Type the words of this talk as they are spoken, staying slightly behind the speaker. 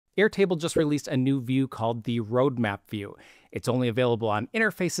Airtable just released a new view called the Roadmap view. It's only available on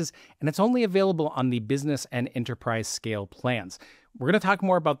interfaces, and it's only available on the business and enterprise scale plans. We're going to talk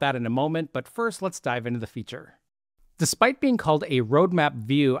more about that in a moment, but first let's dive into the feature. Despite being called a roadmap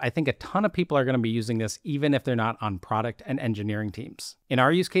view, I think a ton of people are going to be using this even if they're not on product and engineering teams. In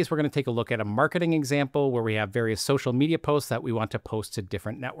our use case, we're going to take a look at a marketing example where we have various social media posts that we want to post to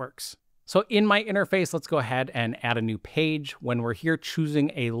different networks. So in my interface, let's go ahead and add a new page. When we're here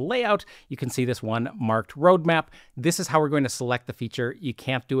choosing a layout, you can see this one marked roadmap. This is how we're going to select the feature. You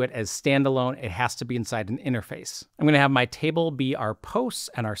can't do it as standalone. It has to be inside an interface. I'm going to have my table be our posts,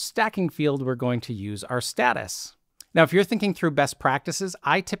 and our stacking field, we're going to use our status. Now, if you're thinking through best practices,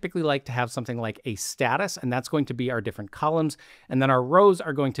 I typically like to have something like a status, and that's going to be our different columns. And then our rows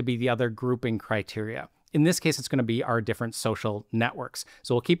are going to be the other grouping criteria. In this case, it's going to be our different social networks.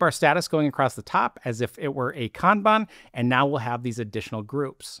 So we'll keep our status going across the top as if it were a Kanban, and now we'll have these additional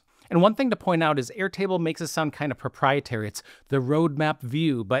groups. And one thing to point out is Airtable makes it sound kind of proprietary. It's the roadmap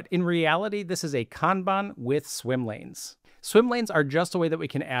view, but in reality, this is a Kanban with swim lanes. Swim lanes are just a way that we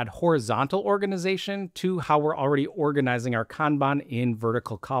can add horizontal organization to how we're already organizing our Kanban in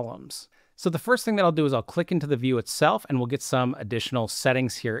vertical columns. So the first thing that I'll do is I'll click into the view itself and we'll get some additional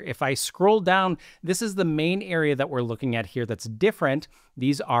settings here. If I scroll down, this is the main area that we're looking at here that's different.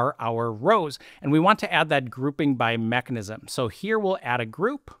 These are our rows, and we want to add that grouping by mechanism. So here we'll add a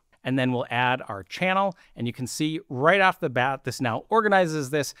group, and then we'll add our channel, and you can see right off the bat, this now organizes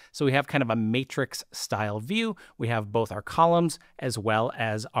this. So we have kind of a matrix style view. We have both our columns as well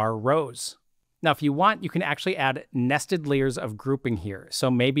as our rows. Now, if you want, you can actually add nested layers of grouping here.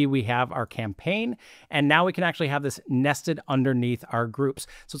 So maybe we have our campaign, and now we can actually have this nested underneath our groups.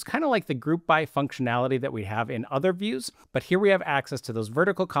 So it's kind of like the group by functionality that we have in other views, but here we have access to those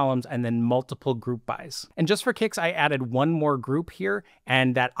vertical columns and then multiple group bys. And just for kicks, I added one more group here,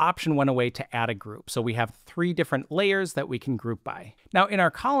 and that option went away to add a group. So we have 3 different layers that we can group by. Now in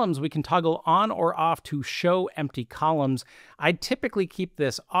our columns, we can toggle on or off to show empty columns. I typically keep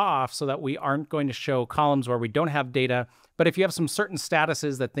this off so that we aren't going to show columns where we don't have data. But if you have some certain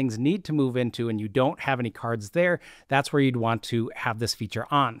statuses that things need to move into and you don't have any cards there, that's where you'd want to have this feature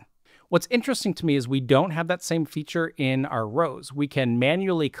on. What's interesting to me is we don't have that same feature in our rows. We can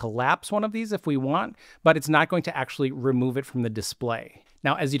manually collapse one of these if we want, but it's not going to actually remove it from the display.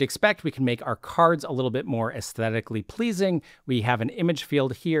 Now, as you'd expect, we can make our cards a little bit more aesthetically pleasing. We have an image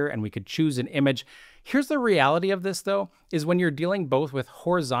field here, and we could choose an image. Here's the reality of this, though, is when you're dealing both with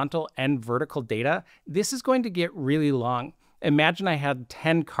horizontal and vertical data, this is going to get really long. Imagine I had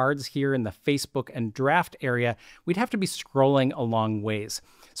 10 cards here in the Facebook and draft area. We'd have to be scrolling a long ways.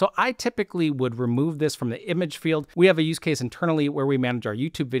 So I typically would remove this from the image field. We have a use case internally where we manage our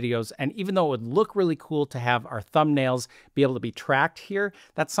YouTube videos, and even though it would look really cool to have our thumbnails be able to be tracked here,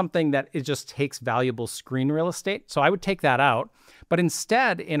 that's something that it just takes valuable screen real estate. So I would take that out. But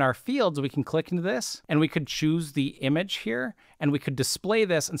instead, in our fields, we can click into this and we could choose the image here and we could display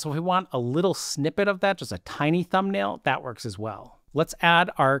this. And so if we want a little snippet of that, just a tiny thumbnail, that works as well. Let's add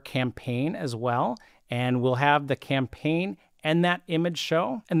our campaign as well, and we'll have the campaign and that image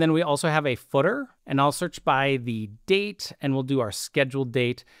show. And then we also have a footer, and I'll search by the date and we'll do our scheduled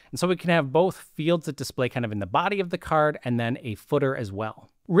date. And so we can have both fields that display kind of in the body of the card and then a footer as well.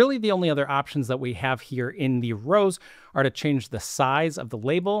 Really, the only other options that we have here in the rows are to change the size of the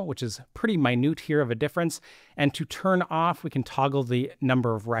label, which is pretty minute here of a difference. And to turn off, we can toggle the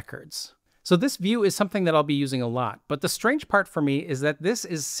number of records. So this view is something that I'll be using a lot, but the strange part for me is that this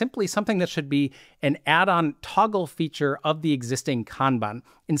is simply something that should be an add-on toggle feature of the existing Kanban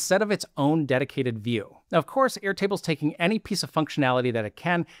instead of its own dedicated view. Now, of course, Airtable's taking any piece of functionality that it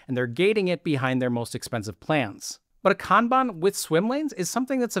can, and they're gating it behind their most expensive plans. But a Kanban with swim lanes is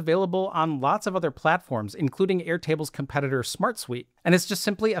something that's available on lots of other platforms, including Airtable's competitor Smart Suite, and it's just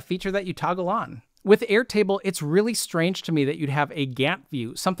simply a feature that you toggle on. With Airtable, it's really strange to me that you'd have a Gantt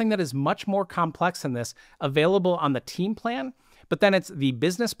view, something that is much more complex than this, available on the team plan, but then it's the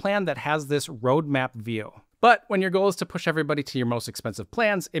business plan that has this roadmap view. But when your goal is to push everybody to your most expensive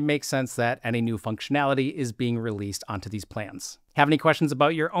plans, it makes sense that any new functionality is being released onto these plans. Have any questions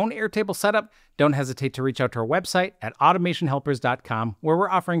about your own Airtable setup? Don't hesitate to reach out to our website at automationhelpers.com, where we're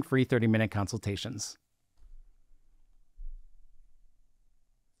offering free 30-minute consultations.